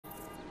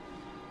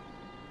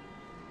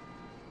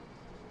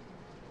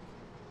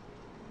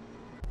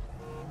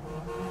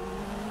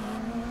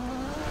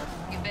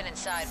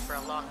inside for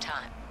a long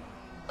time.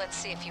 Let's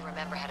see if you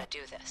remember how to do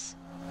this.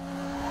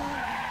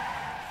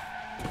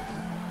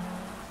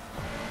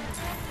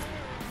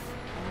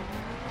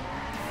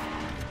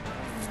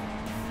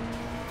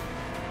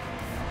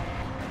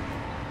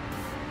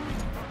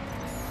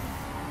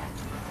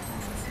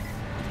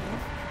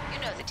 You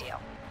know the deal.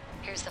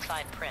 Here's the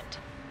fine print.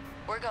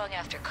 We're going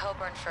after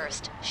Coburn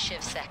first,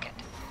 Shiv second.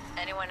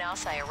 Anyone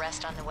else I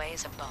arrest on the way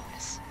is a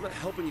bonus. I'm not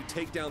helping you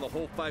take down the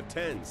whole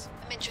 510s.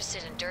 I'm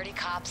interested in dirty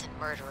cops and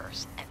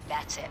murderers, and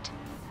that's it.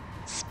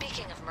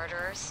 Speaking of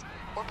murderers,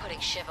 we're putting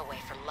Shiv away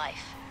for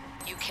life.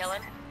 You kill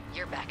him,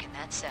 you're back in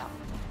that cell.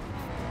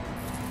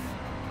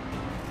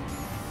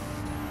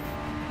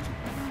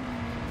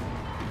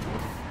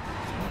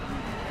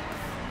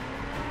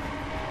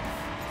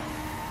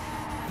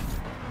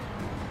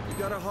 You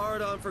got a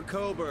hard-on for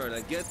Coburn, I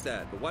get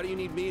that, but why do you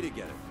need me to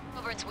get it?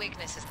 Coburn's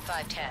weakness is the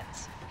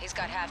 510s. He's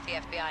got half the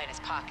FBI in his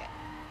pocket.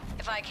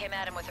 If I came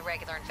at him with a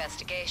regular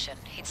investigation,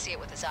 he'd see it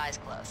with his eyes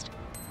closed.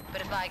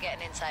 But if I get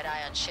an inside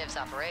eye on Shiv's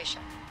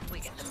operation,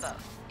 we get them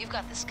both. You've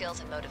got the skills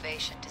and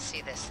motivation to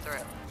see this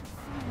through.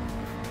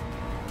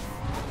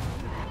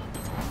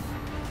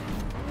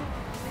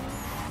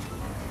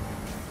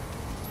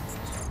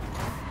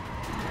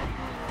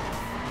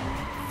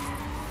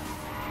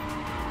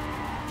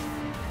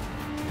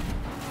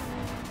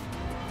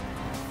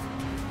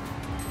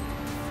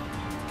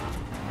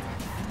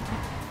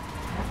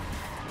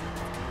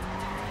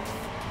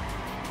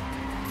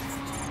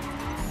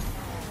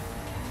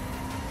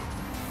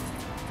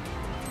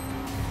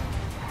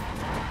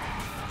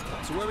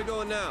 So where are we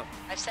going now?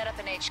 I've set up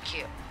an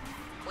HQ.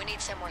 We need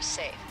somewhere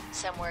safe,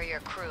 somewhere your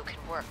crew can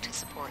work to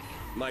support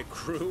you. My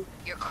crew?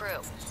 Your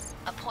crew.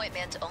 A point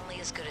man's only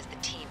as good as the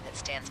team that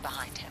stands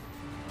behind him.